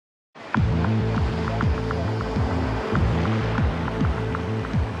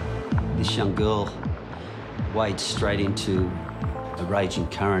young girl wade straight into a raging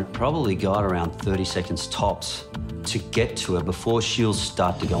current, probably got around 30 seconds tops to get to her before she'll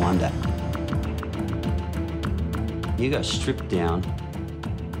start to go under. You go strip down,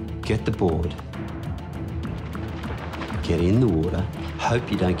 get the board, get in the water,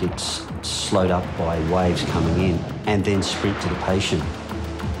 hope you don't get slowed up by waves coming in, and then sprint to the patient.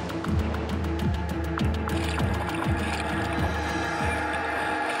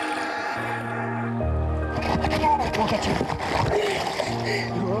 We'll get you.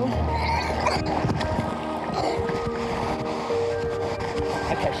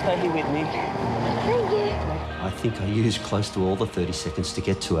 Okay, stay here with me. Thank you. I think I used close to all the 30 seconds to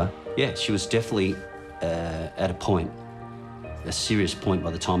get to her. Yeah, she was definitely at a point, a serious point by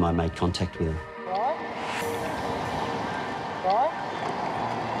the time I made contact with her. Right?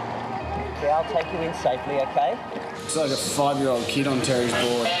 Okay, I'll take you in safely, okay? It's like a 5-year-old kid on Terry's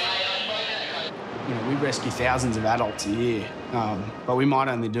board. You know, we rescue thousands of adults a year, but we might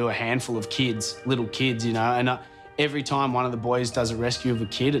only do a handful of kids, little kids, you know, and every time one of the boys does a rescue of a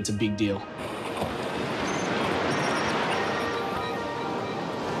kid, it's a big deal.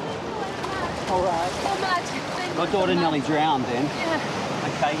 All right. So much. Thank My you daughter so much. nearly drowned then. Yeah.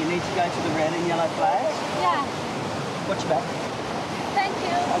 Okay, you need to go to the red and yellow flag. Yeah. Watch your back. Thank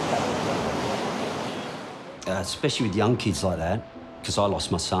you. Okay. Especially with young kids like that, because I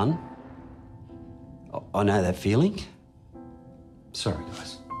lost my son. I know that feeling. Sorry,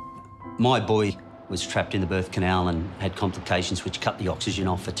 guys. My boy was trapped in the birth canal and had complications which cut the oxygen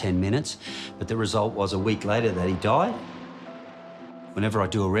off for 10 minutes, but the result was a week later that he died. Whenever I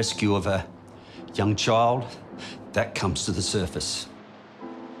do a rescue of a young child, that comes to the surface.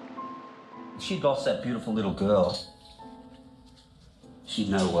 If she'd lost that beautiful little girl, she'd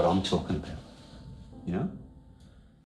know what I'm talking about, you know?